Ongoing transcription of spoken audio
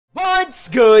What's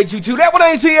good, YouTube? That one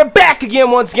here, back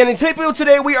again once again. In today's video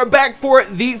today, we are back for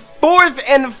the fourth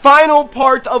and final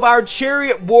part of our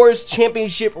Chariot Wars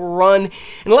Championship run. In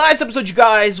the last episode, you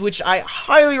guys, which I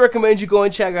highly recommend you go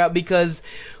and check out because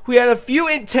we had a few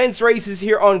intense races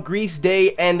here on Grease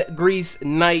Day and Grease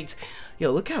Night.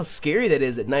 Yo, look how scary that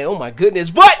is at night. Oh my goodness.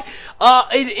 But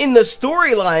in the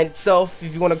storyline itself,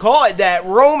 if you want to call it that,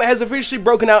 Rome has officially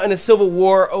broken out in a civil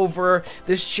war over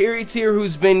this charioteer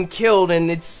who's been killed,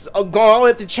 and it's gone all the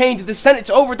way up the chain to the Senate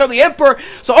to overthrow the emperor.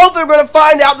 So hopefully we're going to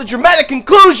find out the dramatic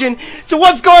conclusion to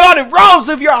what's going on in Rome.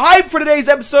 So if you're hyped for today's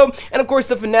episode, and of course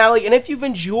the finale, and if you've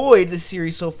enjoyed the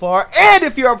series so far, and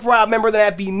if you're a proud member of the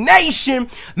Nappy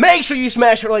Nation, make sure you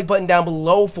smash that like button down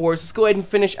below for us. Let's go ahead and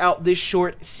finish out this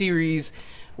short series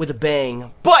with a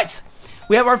bang. But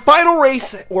we have our final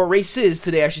race, or races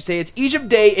today I should say. It's Egypt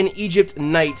Day and Egypt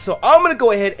Night. So I'm gonna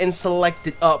go ahead and select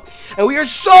it up, and we are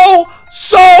so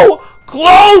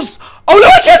close. Oh no,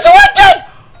 I can't select it!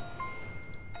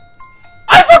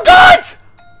 I forgot!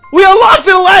 We unlocked it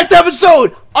in the last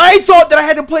episode. I thought that I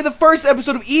had to play the first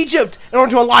episode of Egypt in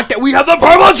order to unlock that. We have the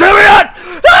purple chariot!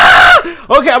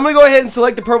 Ah! Okay, I'm gonna go ahead and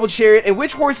select the purple chariot. And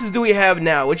which horses do we have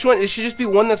now? Which one? It should just be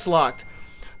one that's locked.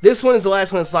 This one is the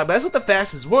last one that's locked, but that's not the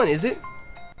fastest one, is it?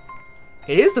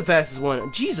 It is the fastest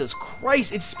one. Jesus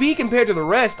Christ, its speed compared to the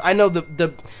rest. I know the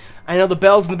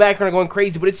bells in the background are going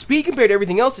crazy, but its speed compared to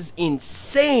everything else is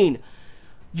insane.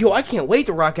 Yo, I can't wait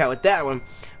to rock out with that one.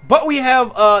 But we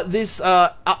have this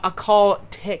Akal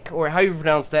Tek, or how you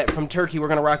pronounce that, from Turkey. We're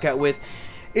gonna rock out with.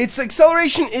 Its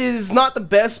acceleration is not the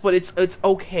best, but it's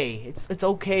okay. It's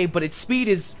okay, but its speed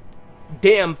is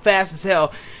damn fast as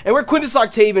hell. And we're Quintus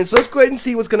Octavian, so let's go ahead and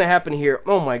see what's gonna happen here.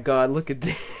 Oh my god, look at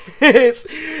this. And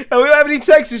we don't have any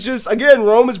text. It's just, again,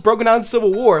 Rome is broken out in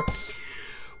civil war.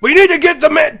 We need to get to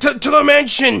the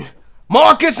mansion.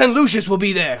 Marcus and Lucius will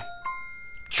be there.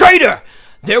 Traitor!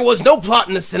 There was no plot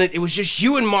in the Senate. It was just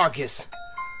you and Marcus.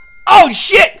 Oh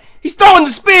shit! He's throwing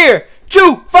the spear!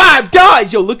 2, 5,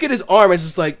 dodge! Yo, look at his arm as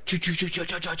it's like as he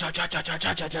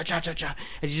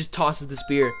just tosses the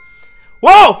spear.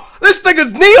 Whoa! This thing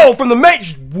is Neo from the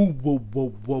Matrix!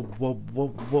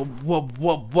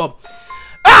 Whoa.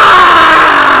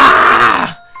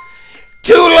 Ah!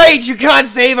 Too late! You can't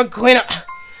save Aquina.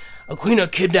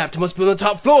 Aquina kidnapped. Must be on the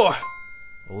top floor.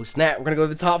 Oh snap! We're gonna go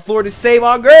to the top floor to save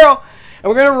our girl, and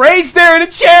we're gonna race there in a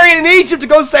chariot in Egypt to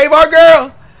go save our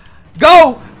girl.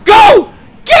 Go! Go!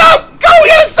 Get up! Go! We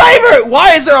gotta save her!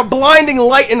 Why is there a blinding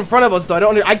light in front of us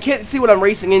though? I can't see what I'm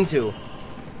racing into.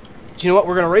 You know what?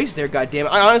 We're gonna race there, goddammit.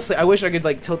 I wish I could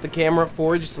like tilt the camera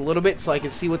forward just a little bit so I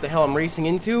can see what the hell I'm racing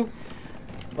into.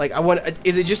 Like,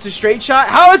 is it just a straight shot?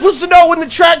 How am I supposed to know when the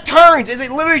track turns? Is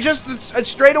it literally just a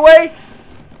straightaway?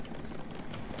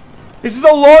 This is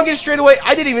the longest straightaway.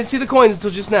 I didn't even see the coins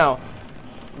until just now.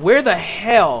 Where the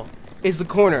hell is the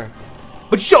corner?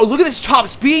 But yo, look at this top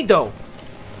speed though.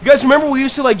 You guys remember we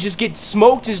used to like just get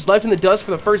smoked and just left in the dust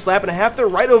for the first lap and a half? They're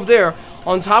right over there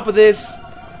on top of this.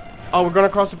 Oh, we're gonna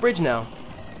cross the bridge now.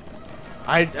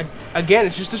 Again,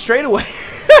 it's just a straightaway.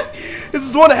 This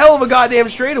is one hell of a goddamn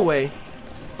straightaway.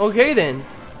 Okay then.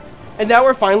 And now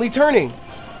we're finally turning.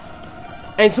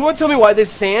 And someone tell me why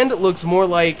this sand looks more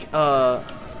like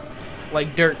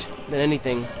dirt than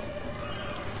anything.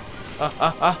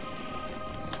 I'm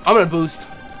gonna boost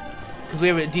because we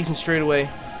have a decent straightaway.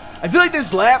 I feel like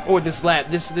this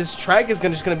track is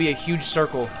just gonna be a huge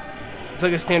circle. It's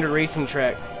like a standard racing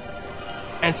track.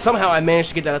 And somehow I managed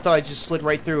to get that. I thought I just slid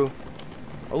right through.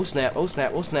 Oh snap, oh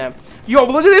snap, oh snap. Yo,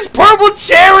 but look at this purple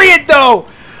chariot though!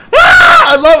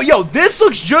 Ah! I love it. Yo, this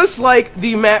looks just like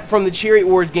the map from the Chariot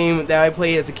Wars game that I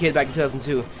played as a kid back in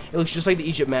 2002. It looks just like the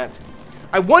Egypt map.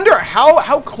 I wonder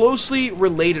how closely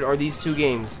related are these two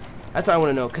games? That's what I want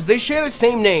to know. Because they share the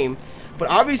same name, but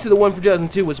obviously the one from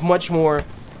 2002 was much more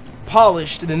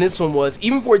polished than this one was.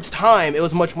 Even for its time, it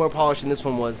was much more polished than this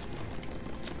one was.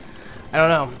 I don't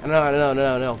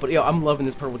know. But yo, I'm loving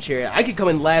this purple chariot. I could come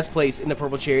in last place in the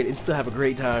purple chariot and still have a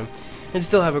great time.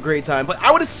 But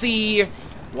I want to see,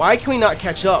 why can we not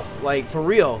catch up? Like, for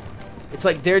real. It's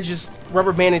like they're just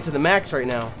rubber banded to the max right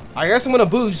now. I guess I'm gonna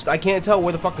boost. I can't tell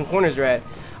where the fucking corners are at.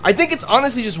 I think it's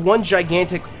honestly just one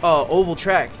gigantic oval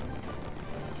track,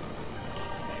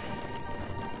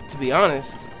 to be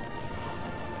honest.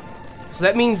 So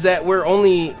that means that we're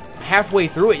only halfway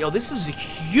through it. Yo, this is a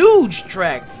huge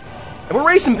track. And we're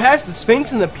racing past the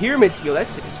Sphinx and the pyramids. Yo,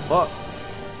 that's sick as fuck.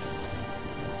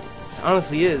 It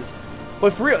honestly is.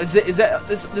 But for real, is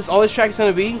this all this track is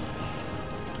gonna be?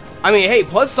 I mean, hey,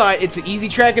 plus side, it's an easy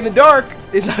track in the dark.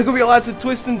 There's not gonna be lots of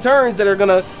twists and turns that are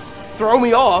gonna throw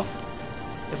me off.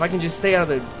 If I can just stay out of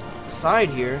the side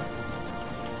here.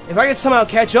 If I could somehow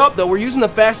catch up, though, we're using the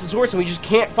fastest horse and we just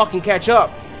can't fucking catch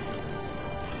up.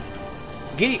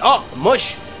 Giddy up.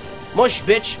 Mush. Mush,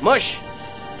 bitch. Mush.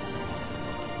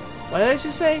 What did I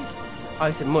just say? Oh,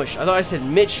 I said mush. I thought I said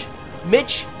Mitch.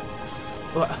 Mitch.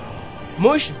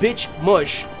 Mush, bitch,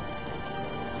 mush.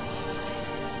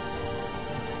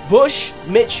 Bush,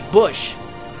 Mitch, Bush.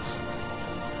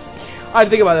 I had to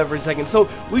think about that for a second. So,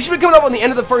 we should be coming up on the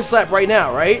end of the first lap right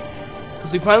now, right?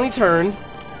 Because we finally turned.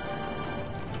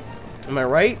 Am I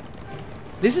right?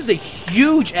 This is a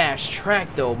huge-ass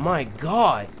track, though. My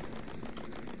God.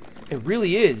 It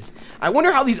really is. I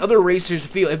wonder how these other racers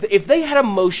feel. If they had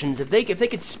emotions, if they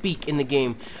could speak in the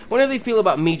game, I wonder how they feel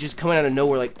about me just coming out of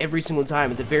nowhere like every single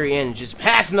time at the very end, just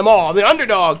passing them all. I'm the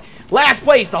underdog. Last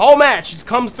place, the whole match just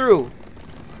comes through.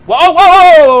 Whoa, whoa,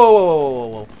 whoa, whoa, whoa,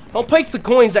 whoa. Don't place the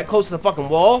coins that close to the fucking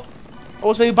wall.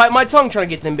 Almost made me bite my tongue trying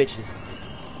to get them bitches.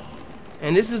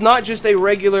 And this is not just a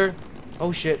regular...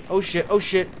 Oh shit, oh shit, oh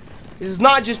shit. This is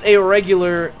not just a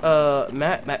regular,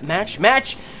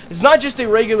 match. It's not just a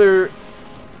regular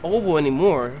oval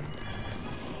anymore.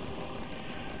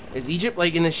 Is Egypt,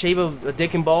 like, in the shape of a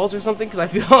dick and balls or something? Because I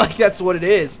feel like that's what it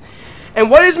is. And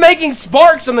what is making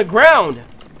sparks on the ground?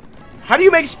 How do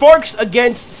you make sparks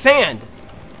against sand?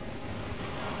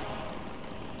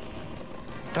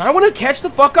 I want to catch the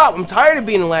fuck up. I'm tired of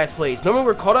being in last place. Normally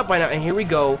we're caught up by now, and here we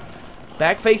go.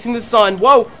 Back facing the sun.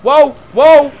 Whoa, whoa,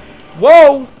 whoa,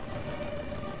 whoa.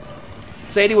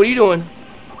 Sadie, what are you doing?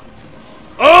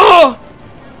 Oh!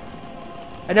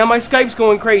 And now my Skype's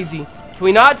going crazy. Can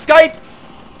we not Skype?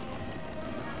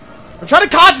 I'm trying to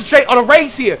concentrate on a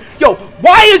race here. Yo,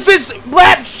 why is this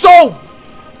lap so...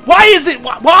 Why is it...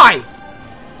 Why?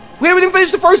 We haven't even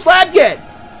finished the first lap yet.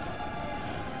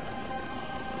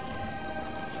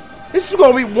 This is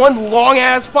going to be one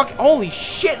long-ass fucking... Holy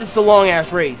shit, this is a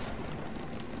long-ass race.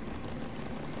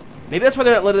 Maybe that's why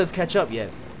they're not letting us catch up yet.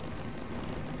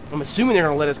 I'm assuming they're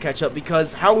going to let us catch up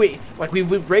because how we... Like,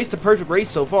 we've raced a perfect race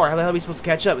so far. How the hell are we supposed to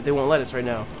catch up if they won't let us right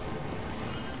now?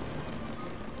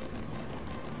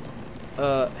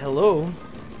 Hello?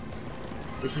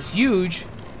 This is huge.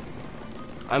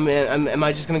 Am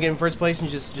I just going to get in first place and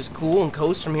just cool and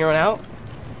coast from here on out?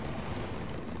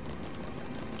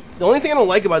 The only thing I don't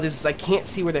like about this is I can't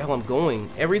see where the hell I'm going.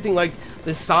 Everything, like,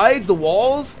 the sides, the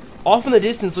walls, off in the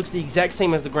distance looks the exact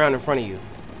same as the ground in front of you.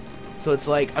 So it's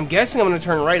like, I'm guessing I'm going to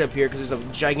turn right up here because there's a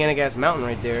gigantic-ass mountain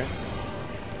right there.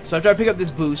 So after I pick up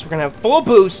this boost, we're going to have full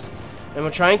boost, and I'm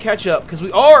going to try and catch up because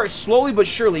we are slowly but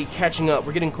surely catching up.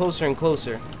 We're getting closer and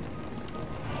closer.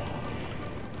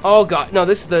 Oh, God. No,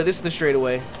 this is the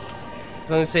straightaway. I was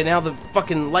going to say, now the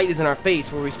fucking light is in our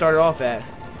face where we started off at.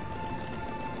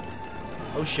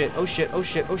 Oh shit, oh shit, oh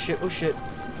shit, oh shit, oh shit.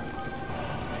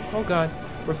 Oh God.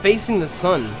 We're facing the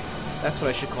sun. That's what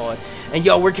I should call it. And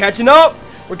yo, we're catching up!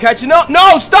 We're catching up!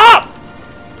 No! Stop!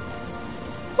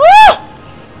 Ah!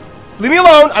 Leave me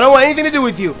alone. I don't want anything to do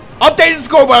with you. Updated the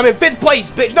scoreboard. I'm in 5th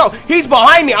place, bitch. No, he's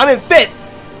behind me. I'm in 5th.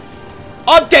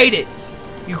 Update it.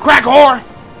 You crack whore.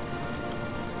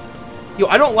 Yo,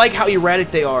 I don't like how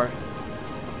erratic they are.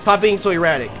 Stop being so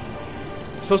erratic.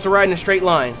 You're supposed to ride in a straight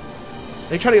line.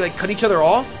 They trying to, like, cut each other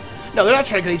off? No, they're not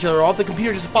trying to cut each other off. The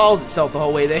computer just follows itself the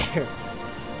whole way there.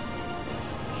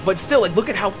 But still, like, look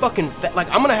at how fucking like,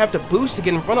 I'm gonna have to boost to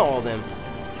get in front of all of them.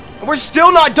 And we're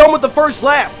still not done with the first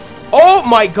lap. Oh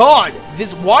my God.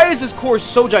 Why is this course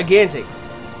so gigantic?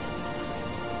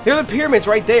 There are the pyramids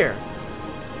right there.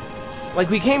 Like,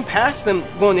 we came past them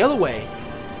going the other way.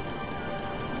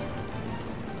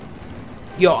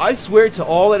 Yo, I swear to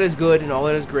all that is good and all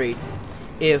that is great,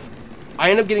 if I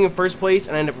end up getting in first place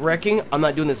and I end up wrecking, I'm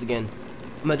not doing this again.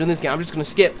 I'm not doing this again. I'm just gonna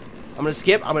skip. I'm gonna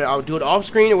skip. I'll do it off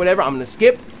screen or whatever. I'm gonna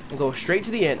skip and go straight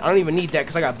to the end. I don't even need that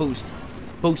because I got boost.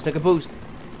 Boost, nigga, boost.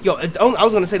 Yo, I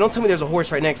was gonna say, don't tell me there's a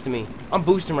horse right next to me. I'm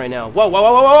boosting right now. Whoa, whoa,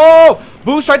 whoa, whoa, whoa, whoa!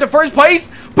 Boost right to first place.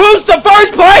 Boost to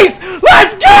first place.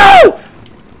 Let's go.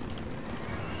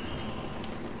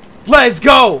 Let's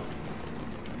go.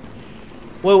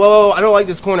 Whoa, whoa, whoa! I don't like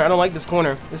this corner. I don't like this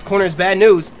corner. This corner is bad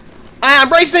news.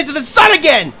 I'm racing into the sun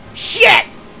again! Shit!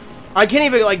 I can't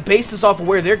even, like, base this off of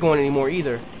where they're going anymore,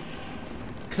 either.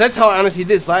 Because that's how I honestly did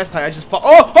this last time. I just follow...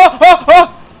 Oh! Oh! Oh!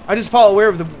 Oh! I just follow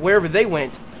wherever they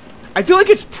went. I feel like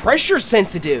it's pressure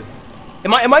sensitive.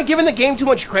 Am I giving the game too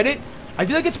much credit? I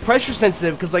feel like it's pressure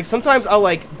sensitive, because, like, sometimes I'll,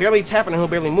 like, barely tap and he'll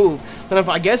barely move. Then if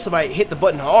I hit the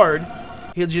button hard,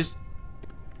 he'll just...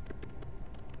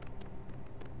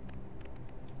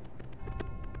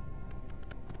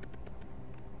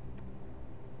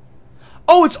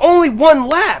 Oh, it's only 1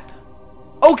 lap!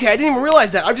 Okay, I didn't even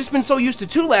realize that. I've just been so used to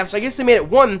 2 laps. I guess they made it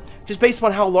 1 just based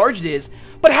upon how large it is.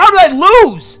 But how did I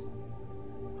lose?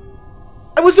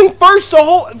 was in first the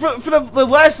whole for the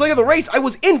last leg of the race. I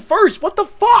was in first. What the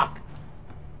fuck?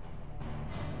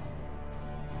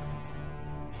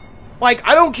 Like,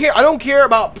 I don't care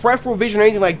about peripheral vision or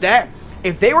anything like that.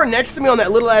 If they were next to me on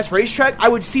that little ass racetrack, I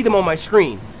would see them on my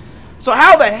screen. So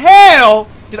how the hell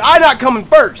did I not come in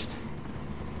first?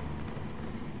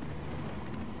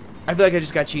 I feel like I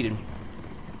just got cheated.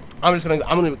 I'm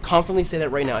gonna confidently say that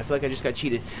right now. I feel like I just got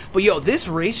cheated. But yo, this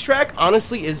racetrack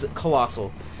honestly is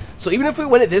colossal. So even if we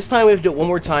win it this time, we have to do it one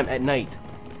more time at night.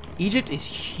 Egypt is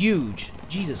huge.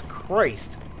 Jesus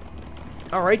Christ.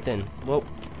 Alright then. Well,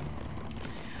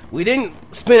 we didn't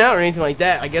spin out or anything like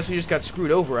that. I guess we just got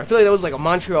screwed over. I feel like that was like a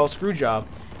Montreal screw job.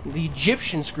 The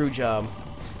Egyptian screw job.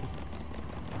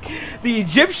 The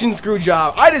Egyptian screw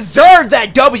job. I deserve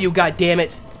that W,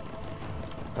 goddammit.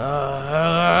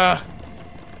 I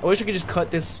wish I could just cut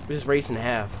this race in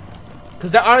half.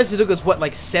 Because that honestly took us, what,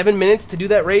 like 7 minutes to do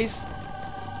that race?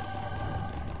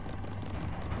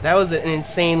 That was an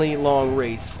insanely long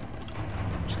race.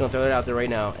 I'm just gonna throw that out there right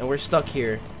now. And we're stuck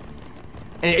here.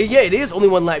 And yeah, it is only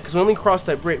one lap because we only crossed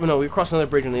that bridge. Well, no, we crossed another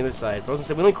bridge on the other side. But I was gonna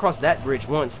say we only crossed that bridge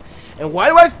once. And why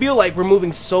do I feel like we're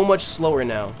moving so much slower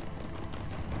now?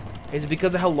 Is it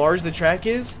because of how large the track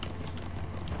is?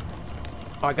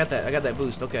 Oh, I got that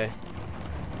boost. Okay.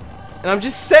 And I'm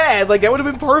just sad. Like that would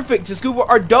have been perfect to scoop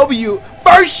our W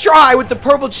first try with the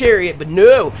purple chariot, but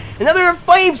no. And now there are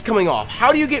flames coming off.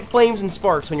 How do you get flames and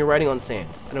sparks when you're riding on sand?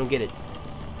 I don't get it.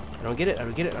 I don't get it. I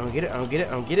don't get it. I don't get it. I don't get it.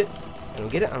 I don't get it. I don't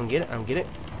get it. I don't get it. I don't get it.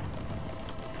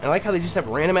 I like how they just have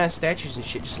random ass statues and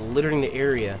shit just littering the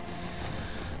area.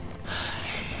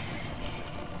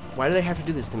 Why do they have to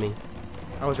do this to me?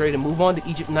 I was ready to move on to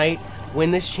Egypt Night, win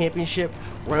this championship,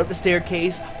 run up the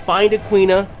staircase, find a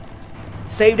Queena,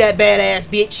 save that badass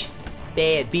bitch.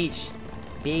 Bad bitch.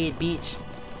 Bad bitch.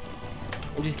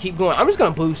 And just keep going. I'm just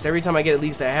gonna boost every time I get at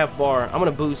least a half bar. I'm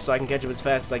gonna boost so I can catch up as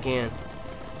fast as I can.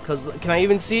 Cause can I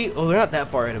even see? Oh, they're not that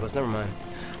far ahead of us. Never mind.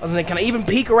 I was like, can I even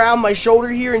peek around my shoulder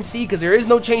here and see? Because there is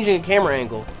no changing a camera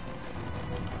angle.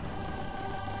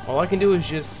 All I can do is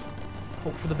just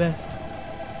hope for the best.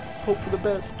 Hope for the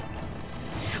best.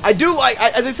 I do like,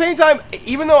 at the same time,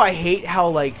 even though I hate how,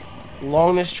 like,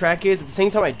 long this track is, at the same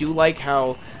time, I do like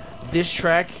how this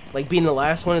track, like, being the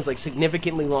last one, is, like,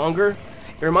 significantly longer.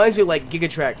 It reminds me of, like, Giga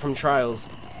Track from Trials.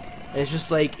 And it's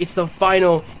just like, it's the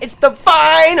final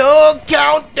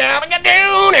countdown.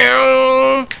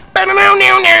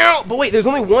 But wait, there's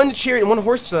only one chariot and one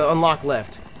horse to unlock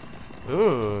left.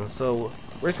 So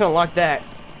we're just gonna unlock that.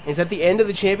 Is that the end of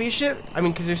the championship? I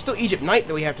mean, because there's still Egypt Night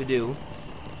that we have to do.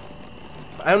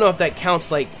 I don't know if that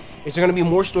counts. Like, is there gonna be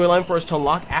more storyline for us to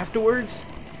unlock afterwards?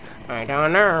 I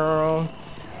don't know.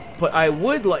 But I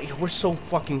would like. We're so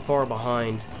fucking far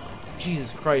behind.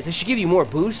 Jesus Christ! They should give you more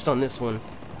boost on this one.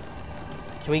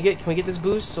 Can we get this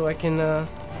boost so I can? I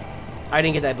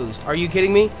didn't get that boost. Are you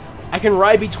kidding me? I can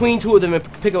ride between two of them and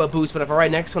pick up a boost, but if I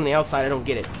ride next to one on the outside, I don't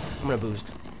get it. I'm gonna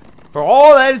boost. For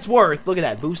all that it's worth, look at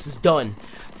that. Boost is done.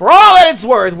 For all that it's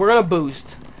worth, we're gonna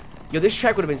boost. Yo, this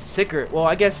track would have been sicker. Well,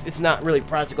 I guess it's not really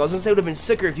practical. I was gonna say it would have been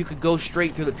sicker if you could go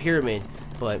straight through the pyramid,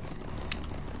 but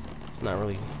it's not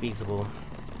really feasible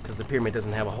because the pyramid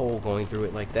doesn't have a hole going through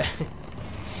it like that.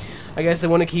 I guess they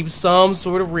want to keep some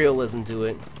sort of realism to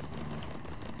it.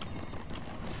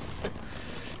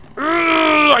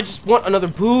 I just want another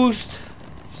boost.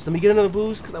 Just let me get another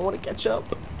boost because I want to catch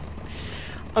up.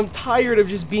 I'm tired of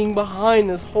just being behind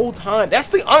this whole time.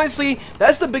 Honestly,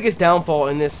 that's the biggest downfall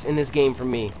in this game for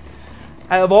me.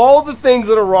 I have all the things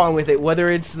that are wrong with it, whether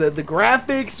it's the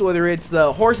graphics, whether it's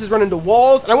the horses running into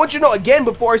walls. And I want you to know, again,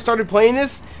 before I started playing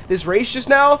this race just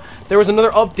now, there was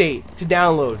another update to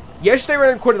download. Yesterday when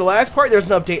I recorded the last part, there's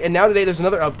an update, and now today there's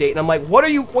another update. And I'm like,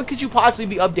 what could you possibly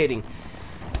be updating?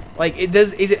 Like,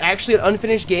 is it actually an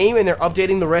unfinished game and they're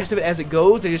updating the rest of it as it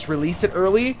goes? They just released it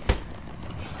early?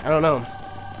 I don't know.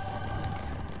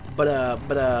 But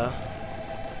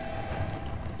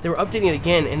they were updating it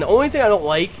again, and the only thing I don't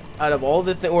like out of all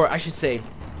the or I should say,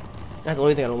 not the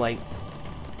only thing I don't like,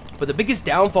 but the biggest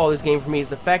downfall of this game for me is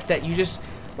the fact that you just,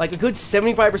 like, a good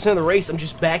 75% of the race, I'm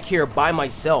just back here by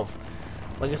myself.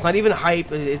 Like, it's not even hype,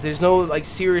 there's no, like,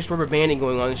 serious rubber banding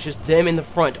going on, it's just them in the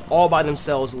front, all by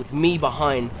themselves, with me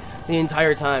behind the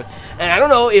entire time. And I don't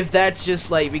know if that's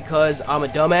just, like, because I'm a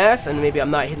dumbass, and maybe I'm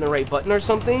not hitting the right button or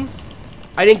something.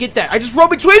 I didn't get that. I just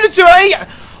rode between the two.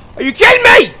 Are you kidding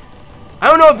me? I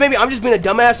don't know if maybe I'm just being a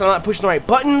dumbass and I'm not pushing the right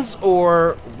buttons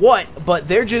or what, but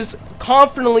they're just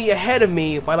confidently ahead of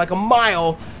me by like a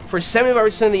mile for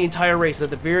 75% of the entire race.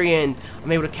 At the very end,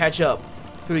 I'm able to catch up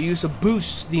through the use of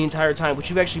boosts the entire time,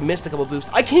 which you've actually missed a couple boosts.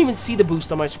 I can't even see the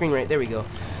boost on my screen right there. We go. I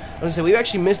was gonna say we've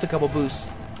actually missed a couple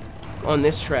boosts on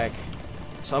this track.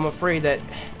 So I'm afraid that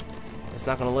it's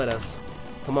not gonna let us.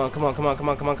 Come on, come on, come on, come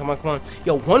on, come on, come on, come on.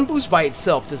 Yo, one boost by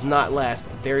itself does not last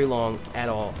very long at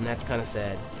all, and that's kind of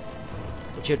sad.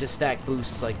 But you have to stack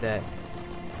boosts like that.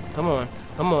 Come on,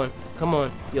 come on, come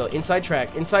on. Yo, inside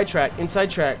track, inside track, inside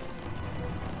track.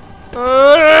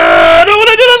 I don't want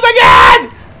to do this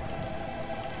again!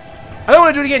 I don't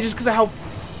want to do it again just because of how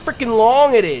freaking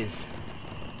long it is.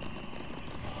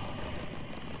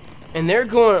 And they're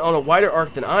going on a wider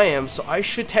arc than I am, so I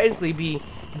should technically be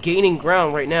gaining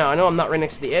ground right now. I know I'm not right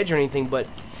next to the edge or anything, but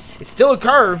it's still a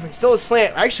curve. It's still a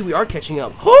slant. Actually, we are catching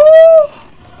up.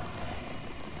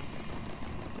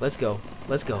 Let's go.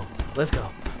 Let's go. Let's go.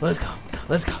 Let's go.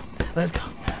 Let's go. Let's go.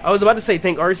 I was about to say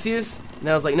thank Arceus, and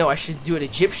then I was like, no, I should do it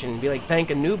Egyptian and be like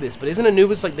thank Anubis. But isn't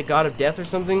Anubis like the god of death or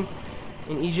something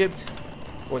in Egypt?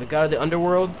 Or the god of the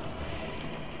underworld?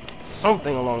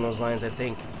 Something along those lines, I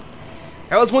think.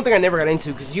 That was one thing I never got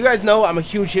into, because you guys know I'm a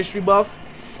huge history buff,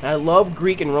 and I love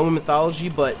Greek and Roman mythology,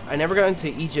 but I never got into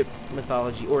Egypt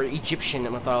mythology, or Egyptian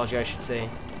mythology, I should say,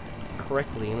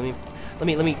 correctly.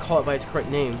 Let me call it by its correct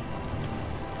name.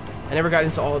 I never got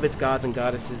into all of its gods and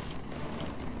goddesses.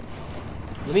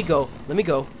 Let me go. Let me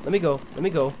go. Let me go. Let me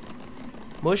go.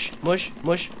 Mush, mush,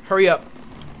 mush. Hurry up.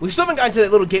 We still haven't gotten to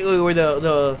that little gateway where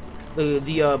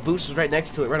the boost is right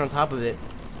next to it, right on top of it.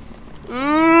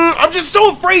 I'm just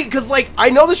so afraid because, like, I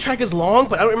know this track is long,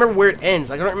 but I don't remember where it ends.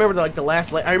 Like, I don't remember the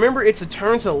last. I remember it's a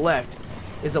turn to the left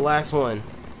is the last one,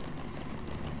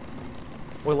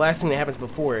 or the last thing that happens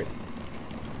before it.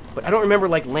 But I don't remember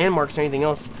like landmarks or anything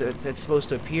else that's supposed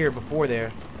to appear before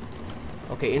there.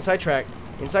 Okay, inside track,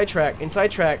 inside track, inside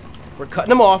track. We're cutting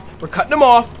them off. We're cutting them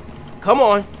off. Come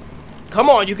on, come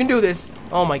on, you can do this.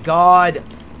 Oh my God,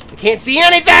 I can't see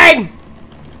anything.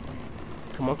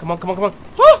 Come on, come on, come on, come on.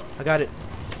 Oh, I got it.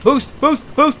 Boost,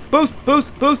 boost, boost, boost,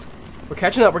 boost, boost. We're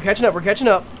catching up, we're catching up, we're catching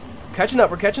up. Catching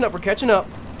up, we're catching up, we're catching up.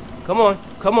 Come on,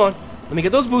 come on. Let me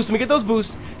get those boosts, let me get those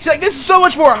boosts. See, like, this is so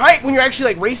much more hype when you're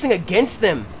actually, like, racing against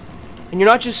them. And you're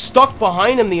not just stuck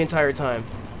behind them the entire time.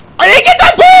 I didn't get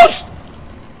that boost!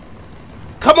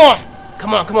 Come on,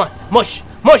 come on, come on. Mush,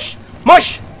 mush,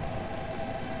 mush.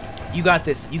 You got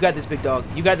this, big dog.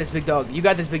 You got this, big dog. You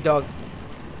got this, big dog.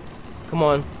 Come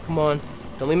on, come on.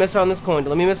 Don't let me miss out on this coin. Don't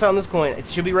let me miss out on this coin. It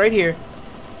should be right here.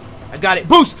 I got it.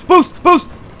 Boost! Boost! Boost!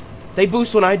 They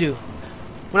boost when I do.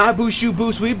 When I boost, you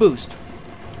boost, we boost.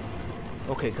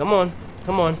 Okay, come on.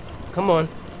 Come on. Come on.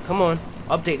 Come on.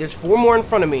 Update. There's 4 more in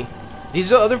front of me.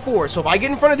 These are the other 4. So if I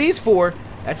get in front of these 4,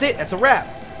 that's it. That's a wrap.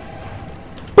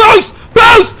 Boost!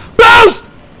 Boost! Boost!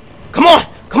 Come on!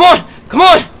 Come on! Come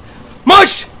on!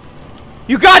 Mush!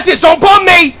 You got this! Don't bump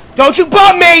me! Don't you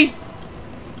bump me!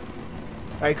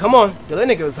 Alright, come on. Yo, that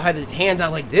nigga was hiding his hands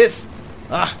out like this.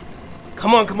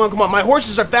 Come on, come on, come on. My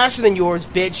horses are faster than yours,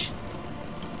 bitch.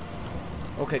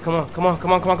 Okay, come on, come on,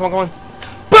 come on, come on, come on, come on.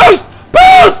 Boost!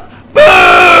 Boost!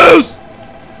 Boost!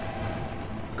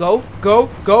 Go, go,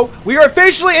 go. We are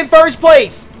officially in first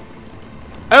place.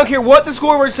 I don't care what the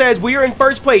scoreboard says. We are in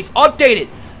first place. Update it.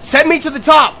 Send me to the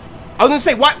top. I was gonna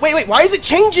say, wait, why is it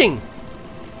changing?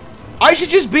 I should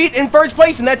just be in first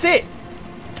place and that's it.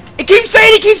 It keeps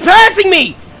saying he keeps passing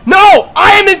me! No!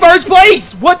 I am in first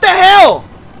place! What the hell?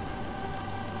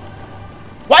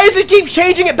 Why does it keep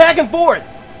changing it back and forth?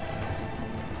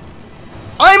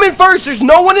 I am in first! There's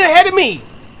no one ahead of me!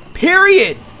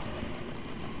 Period!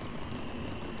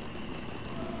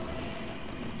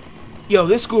 Yo,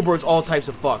 this scoreboard's all types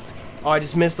of fucked. Oh, I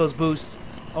just missed those boosts.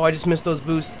 Oh, I just missed those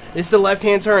boosts. This is the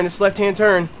left-hand turn. This is left-hand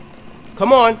turn.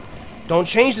 Come on. Don't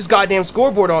change this goddamn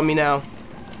scoreboard on me now.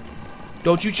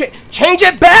 Don't you change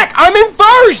it back! I'm in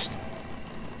first!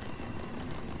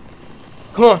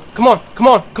 Come on, come on, come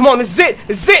on, come on. This is it!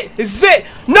 This is it! This is it!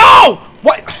 No!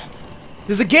 What?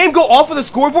 Does the game go off of the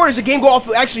scoreboard or does the game go off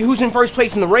of actually who's in first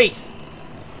place in the race?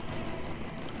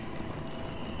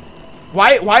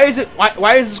 Why is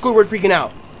the scoreboard freaking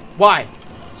out? Why?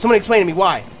 Someone explain to me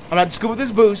why. I'm about to scoop with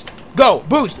this boost. Go!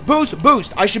 Boost! Boost!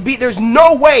 Boost! I should be. There's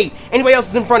no way anybody else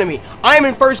is in front of me. I am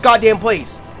in first goddamn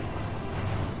place.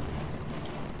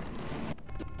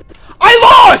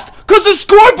 I lost! Because the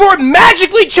scoreboard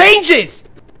magically changes!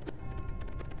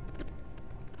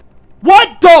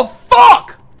 What the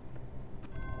fuck?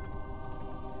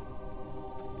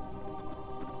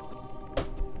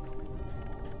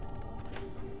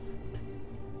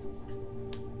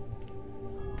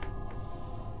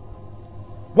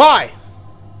 Why?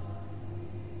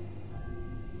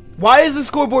 Why is the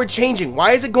scoreboard changing?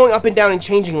 Why is it going up and down and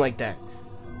changing like that?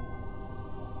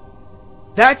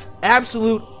 That's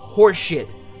absolute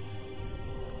horseshit.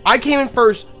 I came in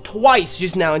first twice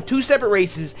just now in 2 separate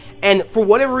races, and for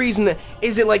whatever reason,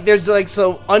 is it like there's like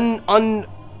some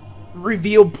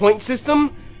unrevealed point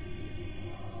system?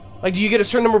 Like, do you get a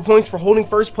certain number of points for holding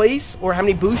first place, or how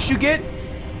many boosts you get?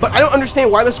 But I don't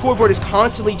understand why the scoreboard is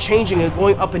constantly changing and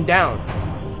going up and down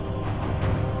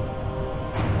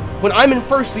when I'm in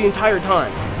first the entire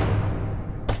time.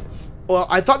 Well,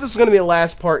 I thought this was going to be the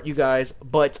last part, you guys,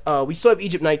 but we still have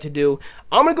Egypt Night to do.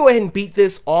 I'm going to go ahead and beat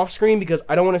this off screen because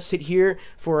I don't want to sit here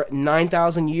for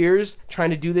 9,000 years trying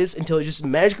to do this until it just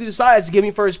magically decides to give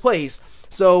me first place.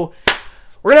 So,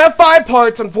 we're going to have 5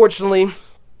 parts, unfortunately.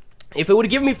 If it would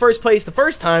have given me first place the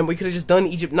first time, we could have just done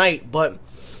Egypt Night, but...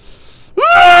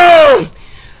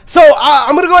 So,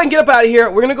 I'm going to go ahead and get up out of here.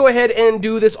 We're going to go ahead and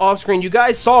do this off-screen. You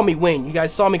guys saw me win. You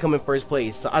guys saw me come in first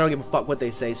place, so I don't give a fuck what they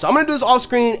say. So, I'm going to do this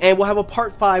off-screen, and we'll have a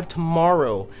part 5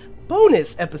 tomorrow.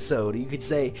 Bonus episode, you could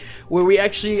say, where we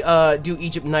actually do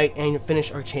Egypt Night and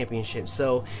finish our championship.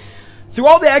 So, through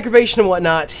all the aggravation and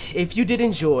whatnot, if you did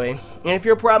enjoy, and if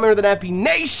you're a proud member of the Nappy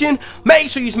Nation, make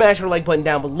sure you smash the like button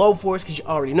down below for us, because you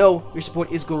already know your support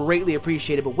is greatly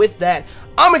appreciated. But with that,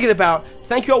 I'm going to get about.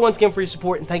 Thank you all once again for your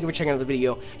support, and thank you for checking out the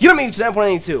video. You know me, to that point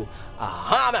I need to.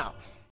 I'm out.